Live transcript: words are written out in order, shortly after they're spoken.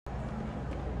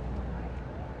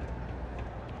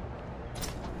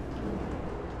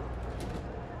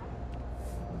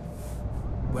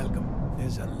Welcome.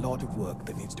 There's a lot of work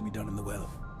that needs to be done in the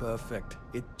well. Perfect.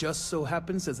 It just so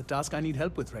happens there's a task I need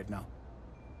help with right now.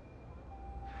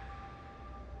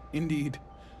 Indeed.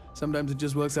 Sometimes it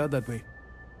just works out that way.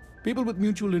 People with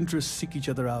mutual interests seek each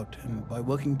other out, and by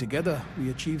working together,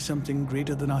 we achieve something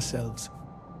greater than ourselves.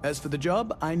 As for the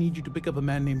job, I need you to pick up a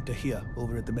man named Tahir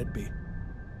over at the medbay.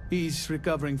 He's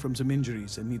recovering from some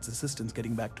injuries and needs assistance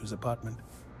getting back to his apartment.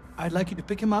 I'd like you to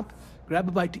pick him up, grab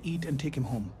a bite to eat, and take him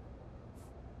home.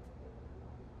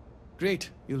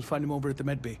 Great, you'll find him over at the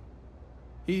medbay.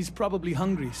 He's probably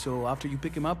hungry, so after you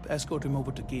pick him up, escort him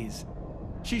over to Kay's.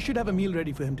 She should have a meal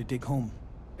ready for him to take home.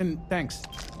 And thanks.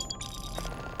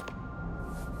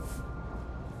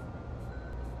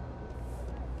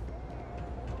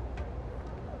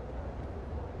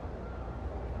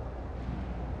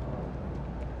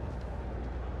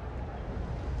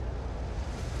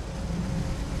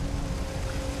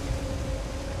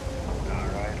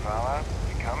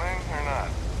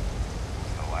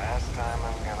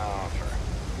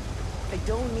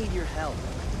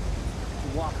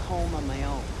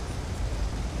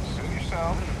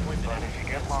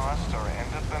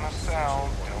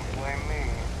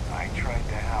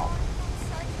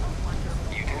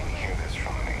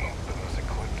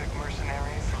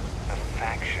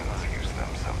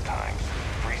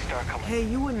 Hey,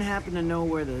 you wouldn't happen to know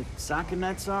where the soccer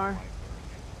nets are?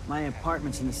 My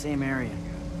apartment's in the same area.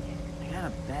 I got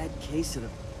a bad case of the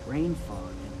brain fog,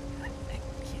 and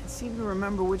I can't seem to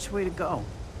remember which way to go.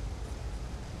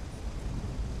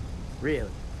 Really?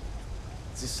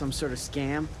 Is this some sort of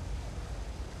scam?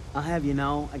 I'll have you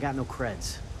know, I got no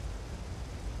creds.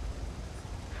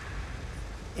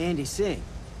 Andy, sing.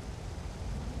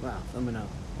 Well, if I'm gonna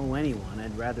owe anyone,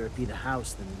 I'd rather it be the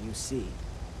house than the UC.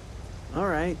 All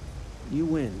right. You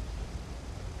win.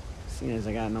 Seeing as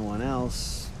I got no one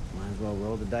else, might as well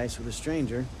roll the dice with a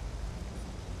stranger.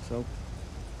 So,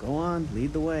 go on,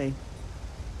 lead the way.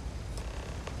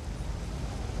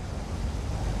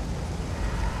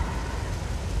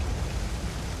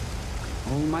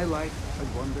 All my life,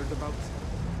 I wondered about...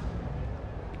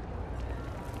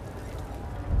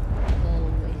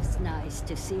 Always nice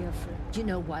to see a friend. You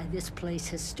know why this place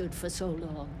has stood for so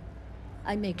long?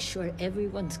 I make sure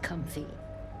everyone's comfy.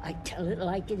 I tell it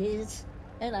like it is,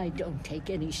 and I don't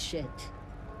take any shit.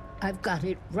 I've got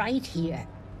it right here.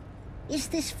 Is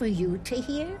this for you to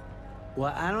hear?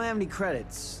 Well, I don't have any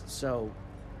credits, so...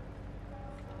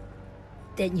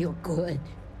 Then you're good.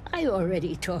 I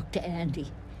already talked to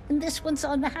Andy, and this one's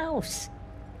on the house.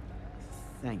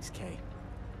 Thanks, Kay.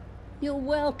 You're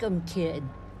welcome, kid.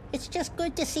 It's just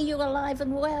good to see you alive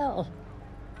and well.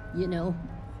 You know,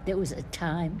 there was a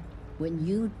time when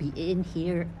you'd be in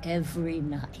here every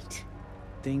night.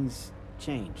 Things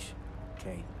change,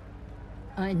 Kay.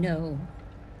 I know.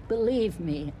 Believe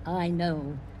me, I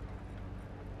know.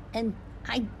 And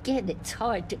I get it's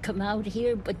hard to come out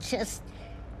here, but just...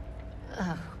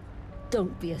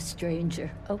 don't be a stranger,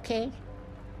 okay?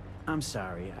 I'm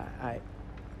sorry,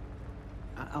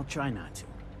 I'll try not to.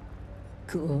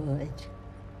 Good.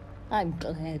 I'm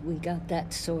glad we got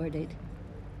that sorted.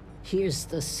 Here's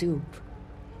the soup.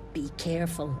 Be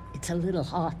careful, it's a little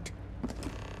hot.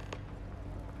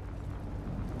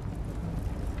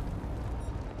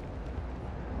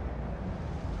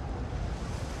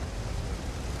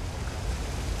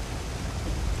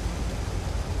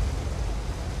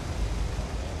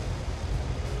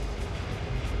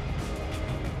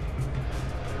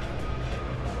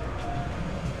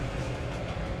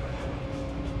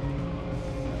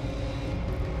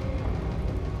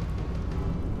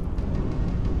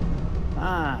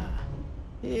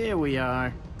 Here we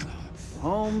are.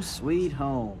 Home sweet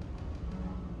home.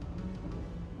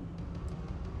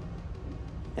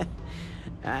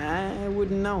 I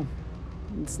wouldn't know.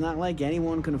 It's not like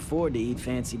anyone can afford to eat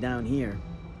fancy down here.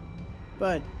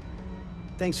 But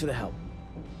thanks for the help.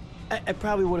 I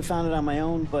probably would have found it on my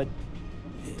own, but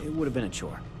it would have been a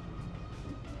chore.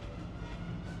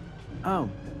 Oh,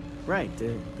 right,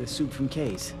 the soup from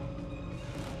Kay's.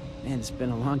 Man, it's been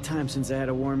a long time since I had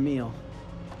a warm meal.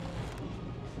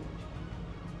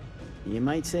 You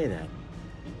might say that.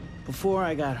 Before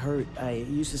I got hurt, I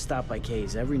used to stop by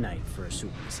Kay's every night for a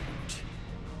soup and sandwich.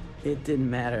 It didn't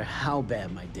matter how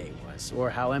bad my day was, or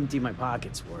how empty my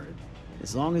pockets were.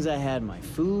 As long as I had my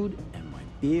food and my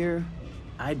beer,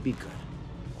 I'd be good.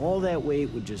 All that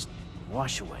weight would just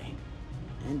wash away.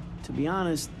 And to be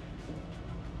honest,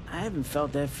 I haven't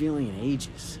felt that feeling in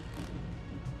ages.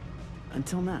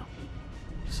 Until now.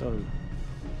 So,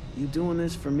 you doing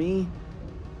this for me,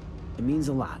 it means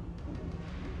a lot.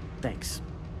 Thanks.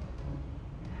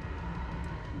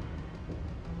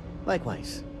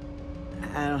 Likewise.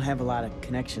 I don't have a lot of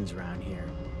connections around here.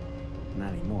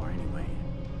 Not anymore, anyway.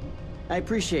 I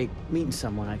appreciate meeting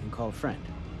someone I can call a friend.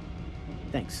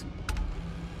 Thanks.